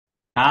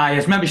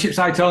As membership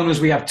site owners,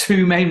 we have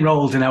two main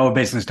roles in our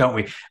business, don't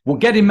we? We're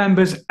getting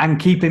members and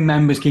keeping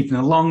members, keeping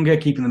them longer,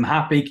 keeping them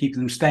happy, keeping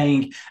them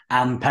staying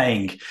and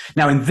paying.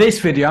 Now, in this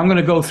video, I'm going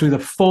to go through the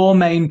four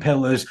main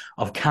pillars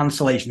of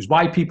cancellations,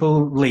 why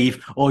people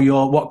leave or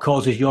what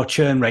causes your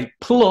churn rate,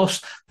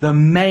 plus the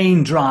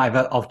main driver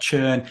of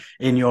churn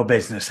in your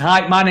business.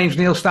 Hi, my name's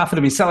Neil Stafford.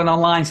 I've been selling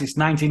online since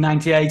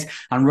 1998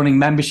 and running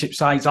membership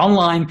sites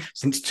online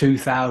since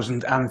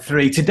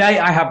 2003. Today,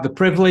 I have the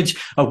privilege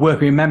of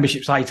working with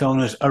membership site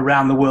owners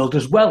around the world,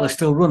 as well as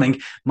still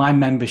running my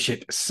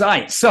membership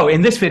site. So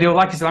in this video,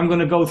 like I said, I'm going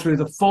to go through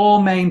the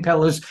four main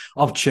pillars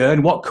of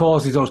churn, what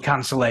causes those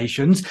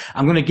cancellations.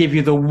 I'm going to give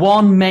you the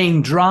one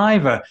main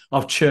driver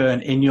of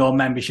churn in your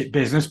membership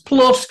business,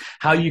 plus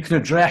how you can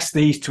address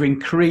these to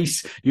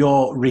increase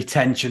your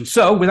retention.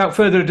 So without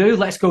further ado,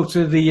 let's go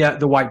to the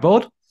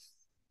whiteboard.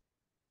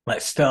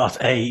 Let's start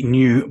a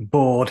new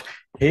board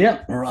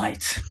here.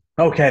 Right.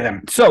 Okay,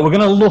 then. So we're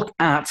going to look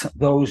at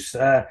those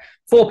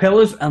four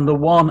pillars and the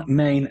one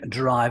main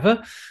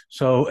driver.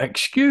 So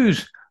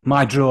excuse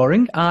my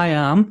drawing. I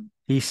am,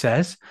 he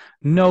says,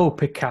 no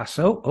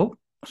Picasso. Oh,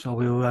 so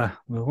we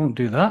won't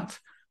do that.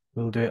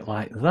 We'll do it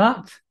like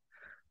that.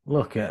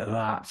 Look at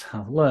that.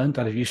 I've learned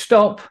that if you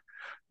stop,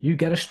 you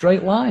get a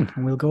straight line,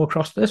 and we'll go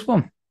across this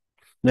one.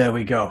 There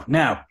we go.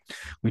 Now,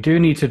 we do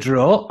need to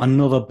draw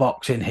another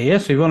box in here.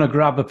 So you want to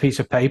grab a piece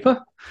of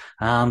paper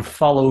and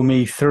follow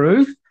me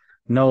through.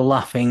 No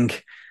laughing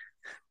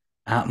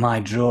at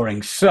my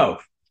drawing. So,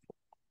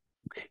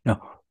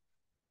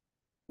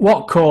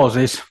 what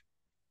causes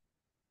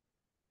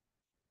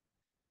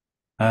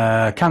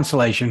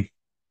cancellation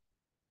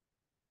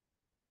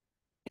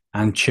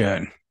and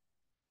churn?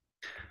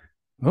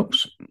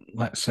 Oops,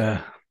 let's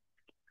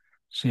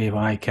see if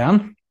I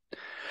can.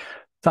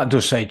 That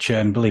does say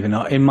churn, believe it or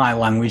not. In my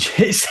language,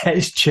 it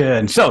says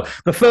churn. So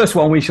the first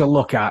one we shall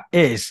look at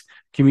is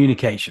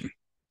communication.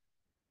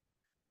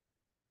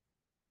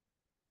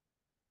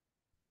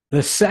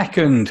 The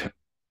second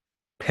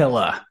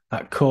pillar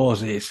that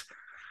causes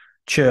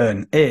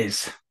churn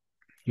is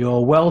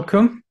your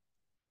welcome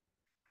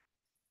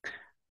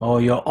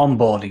or your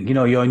onboarding,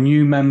 your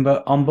new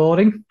member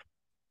onboarding.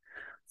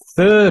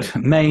 Third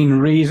main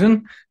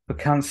reason for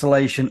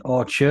cancellation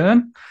or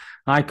churn,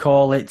 I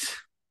call it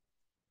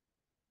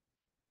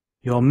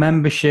your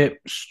membership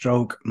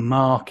stroke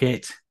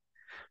market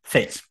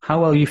fit,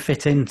 how well you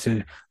fit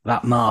into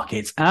that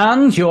market.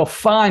 And your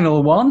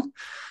final one,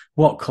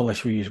 what colour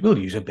should we use? We'll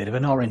use a bit of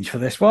an orange for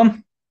this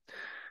one.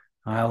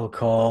 I'll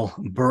call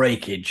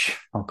breakage.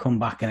 I'll come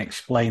back and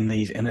explain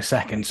these in a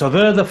second. So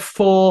they're the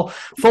four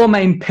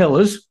main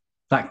pillars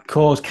that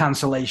cause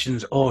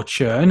cancellations or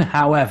churn.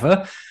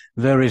 However,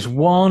 there is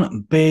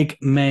one big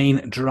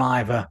main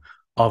driver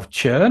of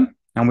churn,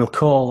 and we'll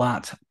call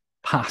that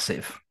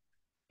passive.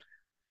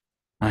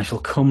 I shall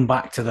come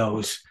back to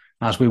those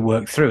as we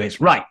work through it.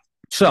 Right,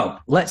 so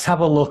let's have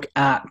a look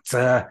at,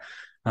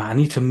 I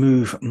need to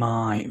move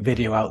my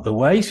video out the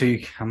way so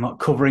I'm not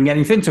covering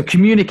anything. So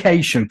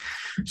communication.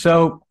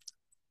 So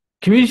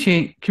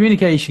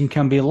communication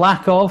can be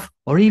lack of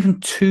or even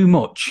too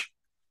much.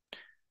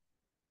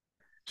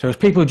 So as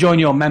people join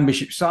your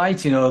membership site,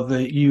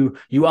 that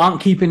you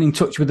aren't keeping in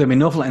touch with them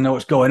enough, letting them know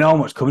what's going on,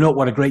 what's coming up,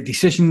 what a great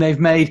decision they've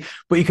made.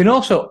 But you can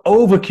also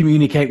over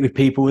communicate with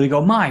people where they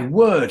go, my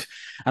word.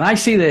 And I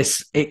see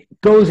this, it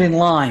goes in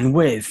line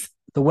with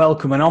the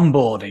welcome and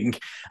onboarding,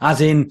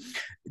 as in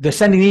they're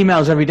sending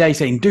emails every day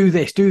saying, do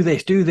this, do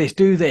this, do this,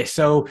 do this.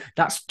 So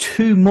that's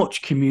too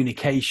much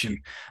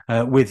communication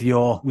with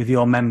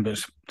your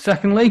members.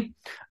 Secondly,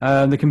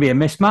 there can be a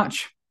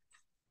mismatch.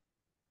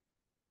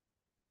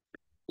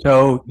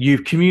 So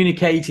you've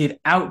communicated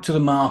out to the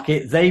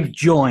market, they've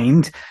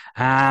joined,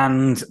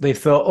 and they've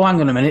thought, oh, hang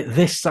on a minute,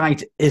 this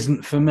site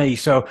isn't for me.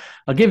 So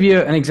I'll give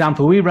you an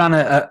example. We ran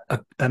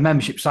a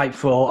membership site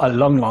for a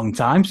long, long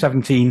time,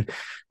 17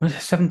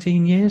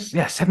 years?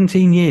 Yeah,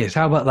 17 years.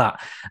 How about that?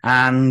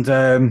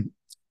 And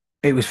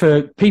it was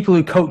for people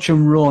who coach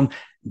and run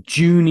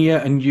junior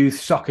and youth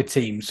soccer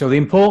teams. So the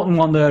important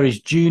one there is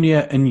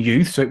junior and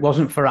youth. So it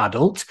wasn't for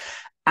adults,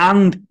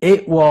 and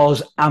it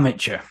was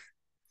amateur.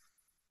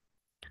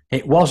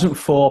 It wasn't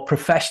for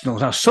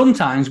professionals. Now,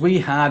 sometimes we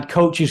had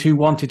coaches who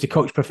wanted to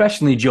coach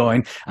professionally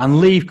join and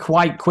leave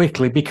quite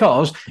quickly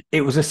because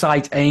it was a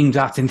site aimed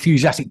at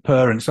enthusiastic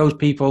parents, those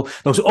people,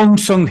 those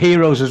unsung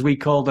heroes, as we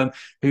call them,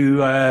 who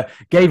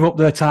gave up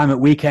their time at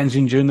weekends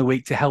and during the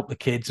week to help the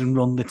kids and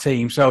run the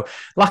team. So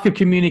lack of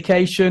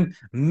communication,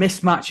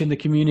 mismatch in the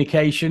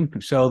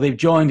communication. So they've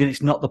joined and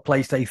it's not the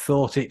place they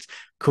thought it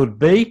could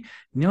be.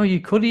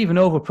 You could even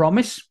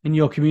overpromise in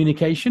your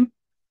communication.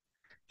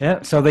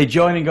 Yeah, so they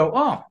join and go,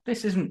 oh,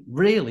 this isn't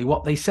really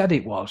what they said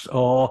it was,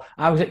 or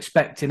I was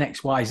expecting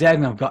X, Y, Z,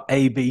 and I've got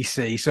A, B,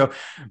 C. So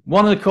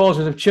one of the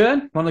causes of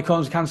churn, one of the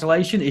causes of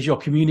cancellation is your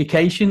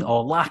communication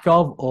or lack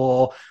of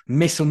or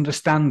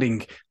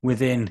misunderstanding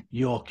within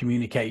your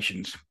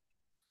communications.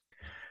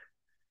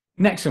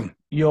 Next one,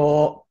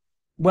 your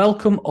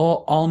welcome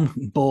or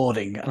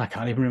onboarding. And I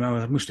can't even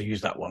remember, I must have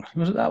used that one.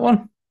 Was it that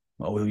one?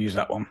 Well, we'll use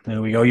that one. There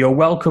we go. You're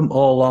welcome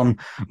all on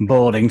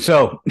boarding.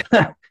 So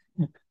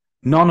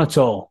none at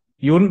all.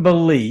 You wouldn't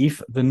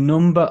believe the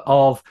number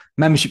of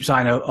membership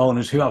site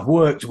owners who I've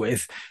worked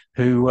with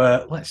who,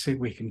 let's see if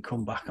we can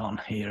come back on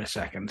here a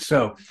second.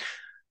 So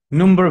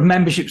number of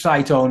membership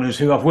site owners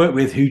who I've worked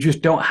with who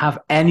just don't have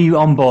any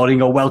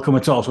onboarding or welcome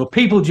at all. So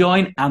people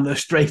join and they're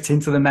straight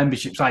into the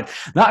membership site.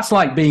 That's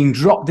like being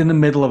dropped in the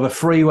middle of a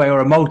freeway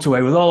or a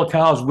motorway with all the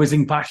cars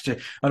whizzing past you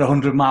at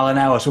 100 mile an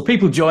hour. So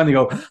people join, they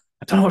go,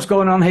 I don't know what's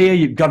going on here.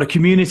 You've got a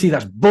community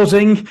that's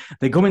buzzing.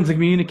 They come into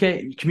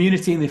the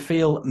community and they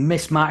feel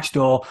mismatched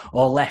or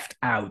left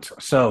out.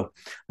 So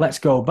let's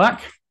go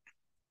back.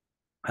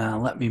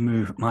 Let me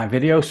move my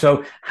video.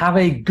 So have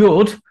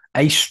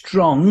a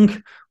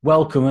strong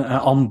welcome and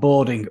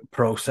onboarding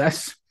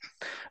process.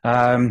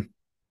 They're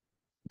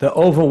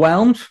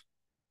overwhelmed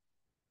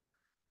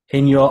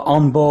in your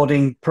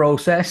onboarding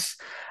process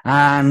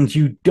and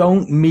you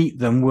don't meet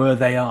them where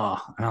they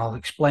are. And I'll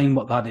explain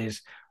what that is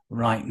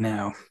right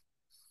now.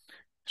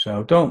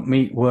 So don't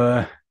meet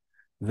where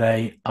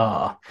they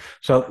are.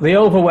 So the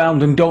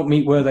overwhelmed and don't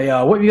meet where they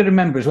are. What you got to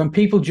remember is when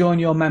people join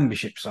your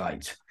membership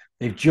site,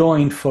 they've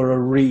joined for a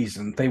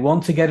reason. They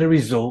want to get a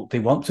result. They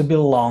want to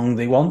belong.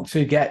 They want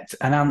to get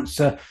an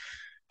answer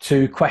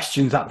to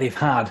questions that they've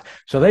had.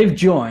 So they've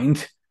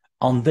joined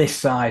on this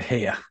side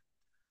here.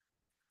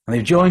 And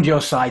they've joined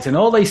your site and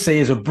all they see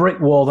is a brick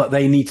wall that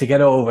they need to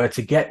get over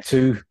to get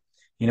to,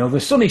 the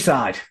sunny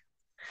side.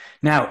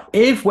 Now,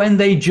 if when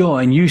they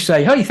join, you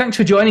say, hey, thanks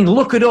for joining.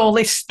 Look at all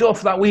this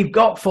stuff that we've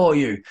got for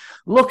you.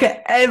 Look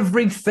at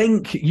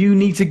everything you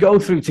need to go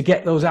through to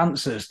get those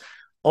answers.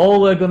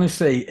 All they're going to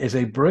see is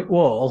a brick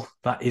wall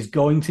that is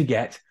going to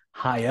get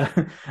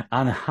higher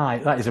and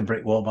higher. That is a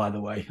brick wall, by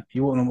the way.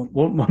 You wouldn't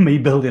want me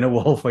building a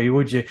wall for you,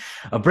 would you?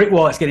 A brick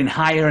wall that's getting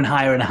higher and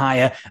higher and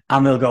higher,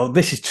 and they'll go,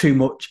 this is too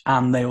much,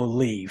 and they will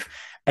leave.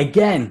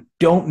 Again,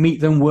 don't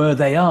meet them where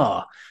they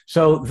are.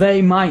 So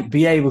they might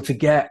be able to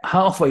get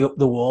halfway up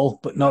the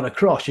wall, but not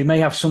across. You may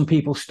have some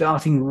people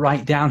starting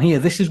right down here.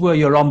 This is where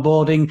you're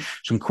onboarding,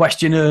 some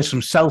questionnaires,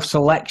 some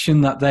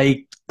self-selection that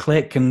they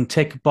click and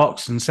tick a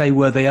box and say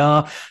where they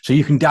are. So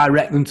you can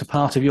direct them to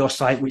part of your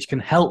site, which can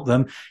help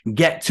them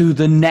get to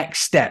the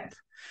next step.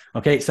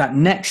 Okay, it's that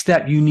next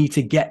step you need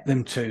to get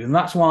them to. And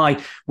that's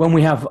why when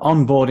we have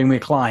onboarding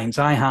with clients,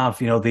 I have,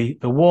 the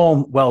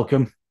warm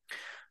welcome,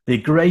 the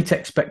great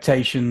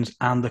expectations,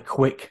 and the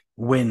quick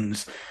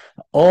wins.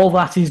 All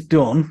that is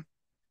done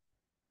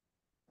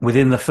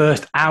within the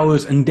first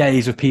hours and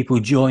days of people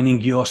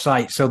joining your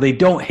site. So they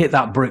don't hit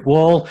that brick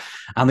wall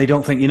and they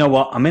don't think, you know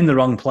what, I'm in the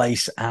wrong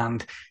place,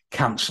 and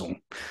cancel.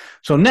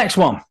 So next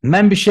one,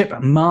 membership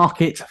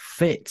market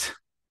fit.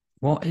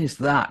 What is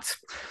that?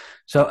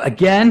 So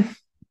again,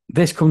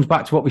 this comes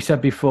back to what we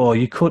said before.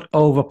 You could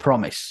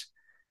overpromise.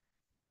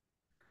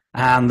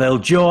 And they'll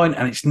join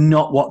and it's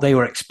not what they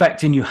were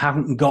expecting. You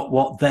haven't got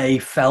what they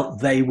felt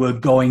they were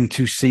going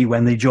to see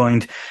when they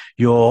joined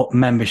your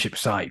membership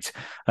site.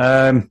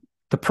 The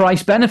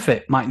price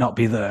benefit might not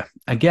be there.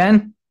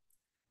 Again,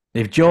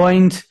 they've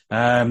joined,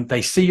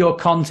 they see your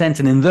content,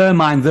 and in their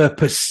mind, their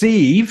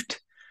perceived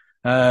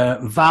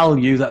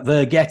value that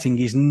they're getting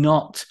does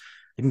not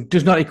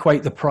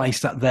equate the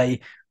price that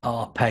they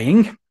are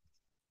paying.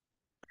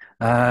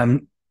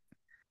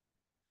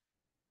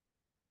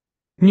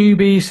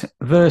 Newbies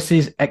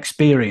versus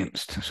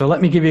experienced. So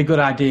let me give you a good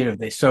idea of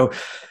this. So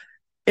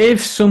if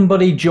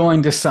somebody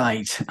joined a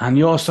site and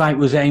your site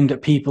was aimed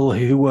at people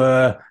who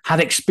had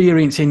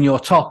experience in your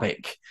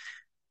topic,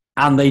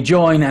 and they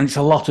join and it's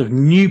a lot of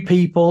new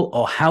people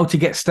or how to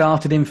get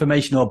started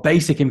information or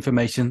basic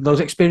information, those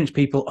experienced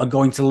people are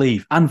going to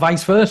leave, and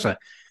vice versa.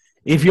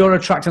 If you're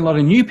attracting a lot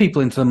of new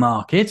people into the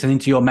market and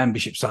into your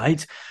membership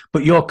site,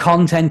 but your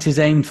content is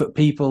aimed for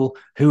people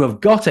who have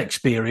got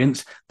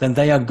experience, then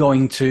they're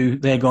going to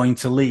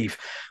leave.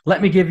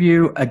 Let me give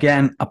you,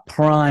 again, a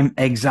prime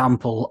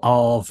example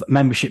of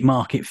membership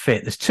market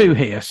fit. There's two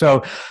here.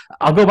 So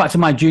I'll go back to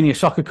my junior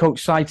soccer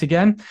coach site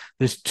again.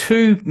 There's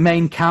two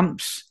main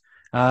camps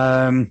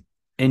in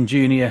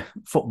junior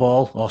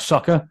football or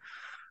soccer.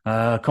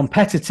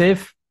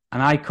 Competitive,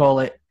 and I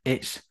call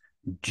it's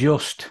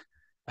just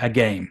a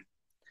game.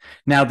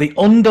 Now, the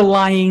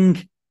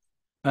underlying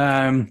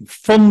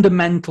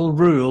fundamental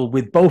rule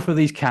with both of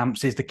these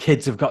camps is the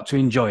kids have got to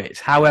enjoy it.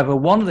 However,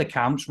 one of the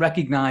camps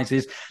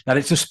recognizes that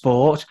it's a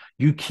sport.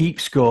 You keep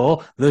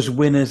score. There's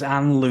winners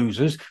and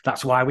losers.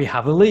 That's why we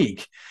have a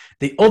league.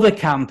 The other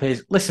camp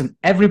is, listen,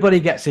 everybody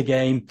gets a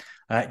game.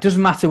 It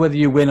doesn't matter whether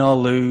you win or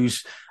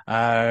lose.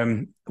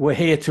 We're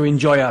here to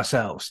enjoy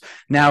ourselves.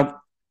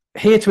 Now,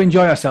 here to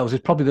enjoy ourselves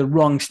is probably the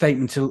wrong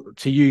statement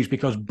to use,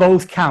 because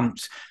both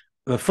camps,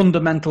 the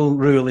fundamental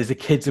rule is the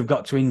kids have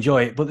got to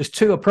enjoy it. But there's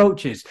two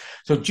approaches.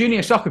 So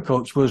junior soccer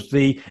coach was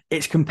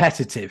it's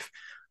competitive.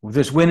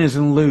 There's winners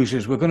and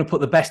losers. We're going to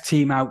put the best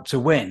team out to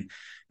win.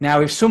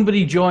 Now, if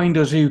somebody joined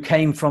us who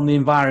came from the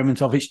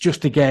environment of it's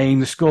just a game,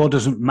 the score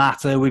doesn't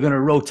matter, we're going to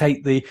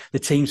rotate the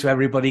team so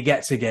everybody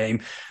gets a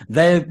game,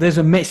 there's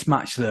a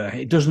mismatch there.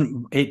 It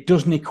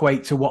doesn't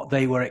equate to what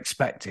they were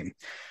expecting.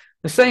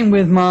 The same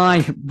with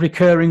my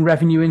recurring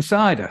revenue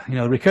insider.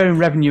 Recurring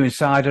revenue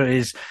insider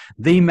is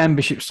the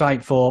membership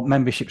site for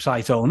membership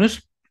site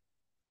owners.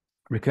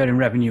 Recurring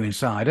Revenue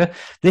Insider.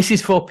 This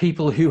is for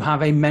people who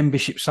have a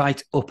membership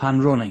site up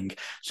and running.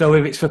 So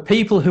if it's for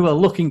people who are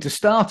looking to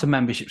start a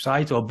membership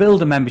site or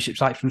build a membership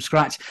site from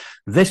scratch,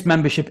 this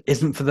membership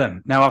isn't for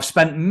them. Now, I've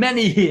spent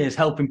many years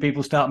helping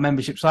people start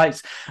membership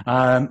sites.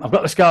 I've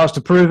got the scars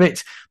to prove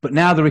it, but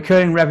now the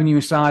Recurring Revenue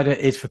Insider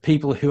is for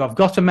people who have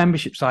got a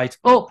membership site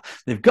up,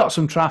 they've got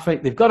some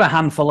traffic, they've got a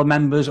handful of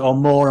members or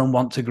more and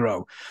want to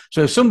grow.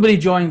 So if somebody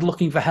joined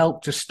looking for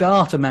help to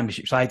start a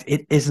membership site,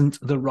 it isn't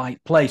the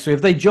right place. So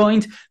if they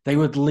joined, they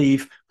would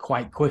leave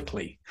quite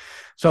quickly.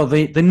 So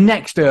the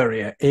next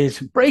area is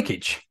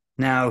breakage.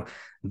 Now,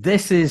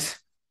 this is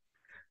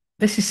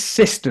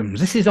systems.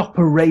 This is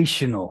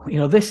operational.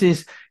 This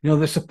is,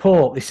 the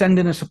support. They send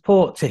in a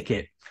support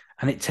ticket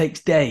and it takes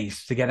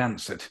days to get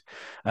answered.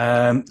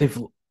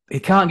 They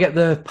can't get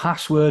the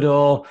password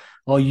or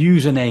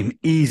username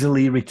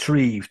easily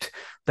retrieved.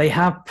 They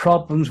have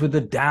problems with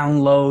the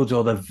downloads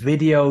or the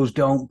videos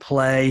don't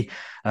play.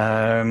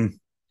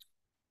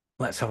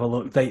 Let's have a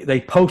look.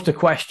 They post a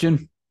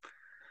question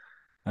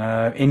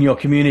in your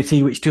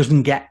community which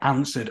doesn't get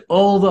answered.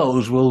 All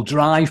those will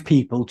drive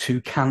people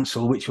to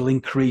cancel, which will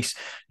increase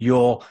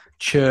your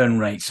churn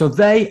rate. So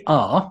they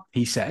are,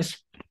 he says,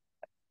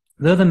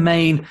 they're the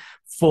main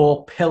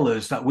 4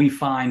 pillars that we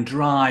find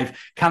drive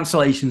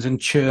cancellations and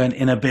churn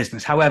in a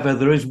business. However,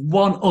 there is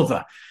one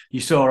other.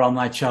 You saw on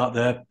my chart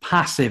there,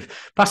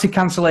 passive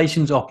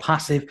cancellations or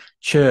passive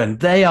churn.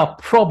 They are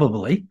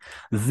probably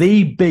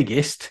the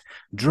biggest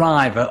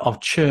driver of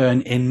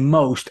churn in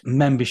most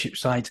membership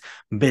site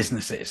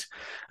businesses.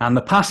 And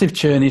the passive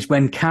churn is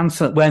when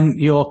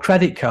your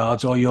credit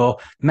cards or your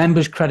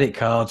members' credit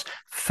cards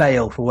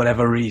fail for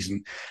whatever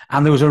reason.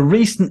 And there was a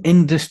recent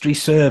industry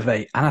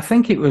survey, and I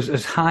think it was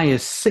as high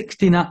as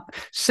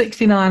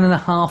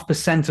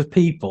 69.5% of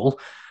people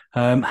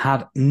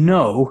had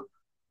no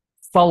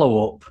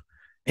follow-up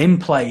in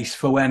place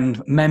for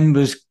when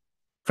members'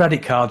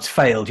 credit cards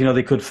failed.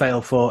 They could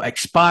fail for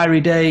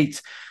expiry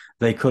date.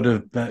 They could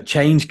have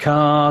changed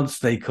cards.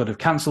 They could have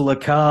cancelled the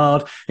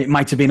card. It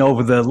might have been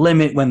over the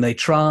limit when they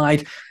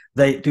tried.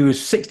 There was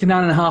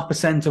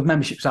 69.5% of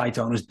membership site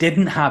owners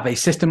didn't have a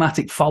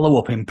systematic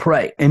follow-up in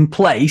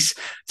place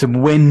to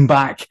win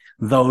back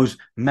those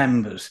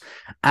members.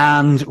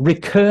 And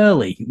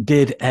Recurly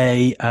did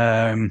a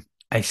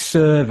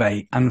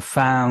survey and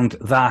found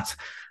that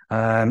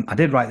I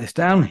did write this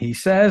down. He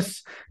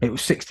says it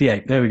was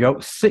 68. There we go.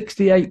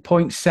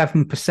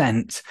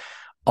 68.7%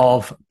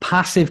 of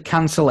passive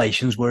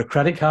cancellations where a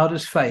credit card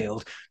has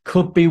failed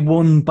could be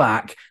won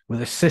back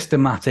with a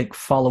systematic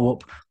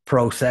follow-up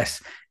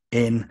process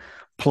in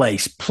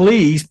place.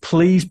 Please,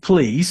 please,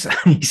 please,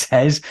 he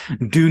says,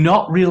 do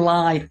not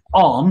rely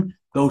on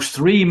those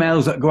 3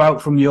 emails that go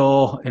out from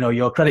your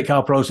credit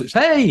card process.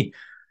 Hey,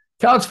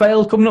 cards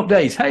failed, coming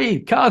updates.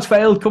 Hey, cards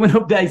failed, coming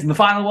updates. And the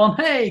final one,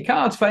 hey,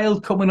 cards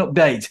failed, coming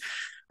updates.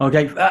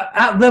 Okay,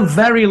 at the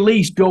very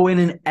least, go in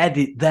and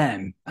edit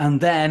them. And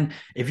then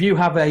if you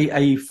have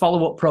a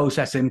follow-up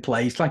process in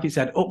place, like it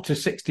said, up to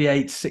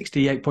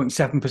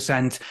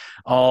 68.7%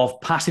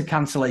 of passive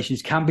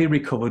cancellations can be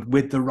recovered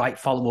with the right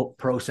follow-up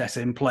process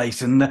in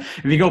place. And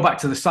if you go back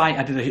to the site,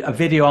 I did a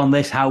video on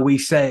this, how we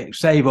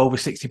save over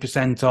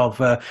 60%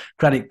 of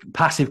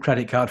passive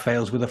credit card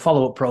fails with a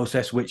follow-up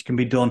process, which can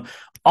be done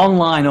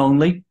online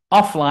only,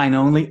 offline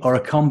only, or a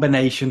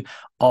combination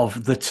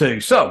of the two.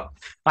 So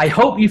I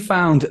hope you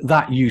found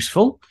that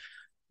useful.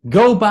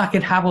 Go back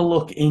and have a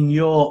look in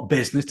your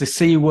business to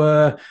see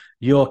where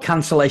your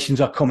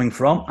cancellations are coming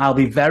from. I'll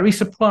be very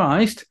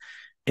surprised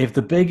if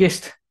the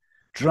biggest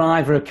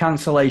driver of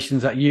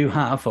cancellations that you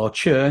have or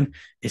churn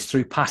is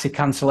through passive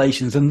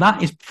cancellations. And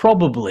that is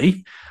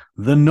probably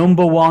the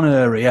number one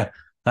area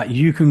that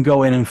you can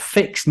go in and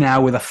fix now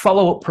with a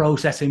follow-up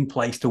process in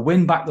place to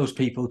win back those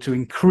people, to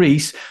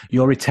increase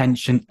your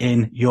retention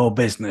in your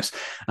business.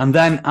 And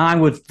then I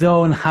would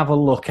go and have a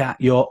look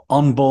at your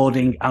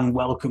onboarding and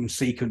welcome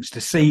sequence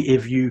to see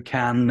if you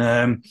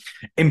can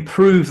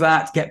improve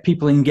that, get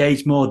people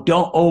engaged more.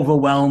 Don't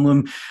overwhelm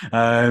them.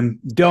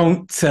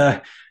 Don't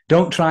try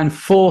and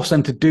force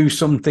them to do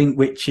something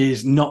which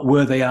is not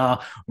where they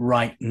are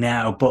right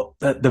now. But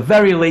at the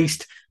very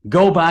least,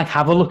 go back,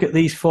 have a look at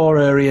these 4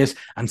 areas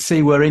and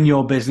see where in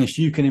your business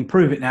you can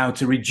improve it now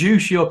to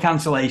reduce your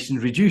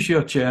cancellations, reduce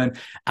your churn,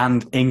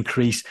 and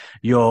increase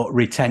your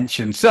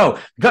retention. So,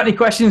 got any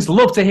questions?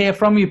 Love to hear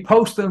from you.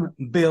 Post them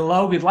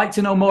below. We'd like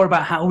to know more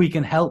about how we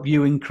can help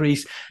you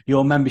increase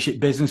your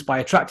membership business by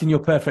attracting your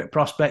perfect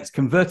prospects,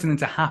 converting them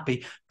into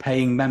happy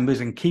paying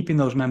members, and keeping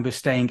those members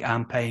staying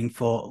and paying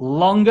for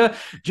longer.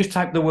 Just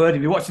type the word.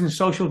 If you're watching the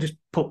social, just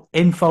put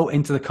info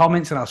into the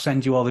comments and I'll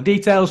send you all the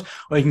details,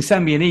 or you can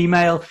send me an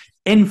email,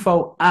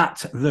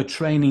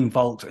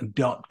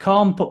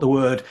 info@thetrainingvault.com. Put the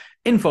word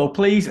info,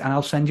 please, and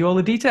I'll send you all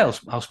the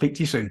details. I'll speak to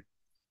you soon.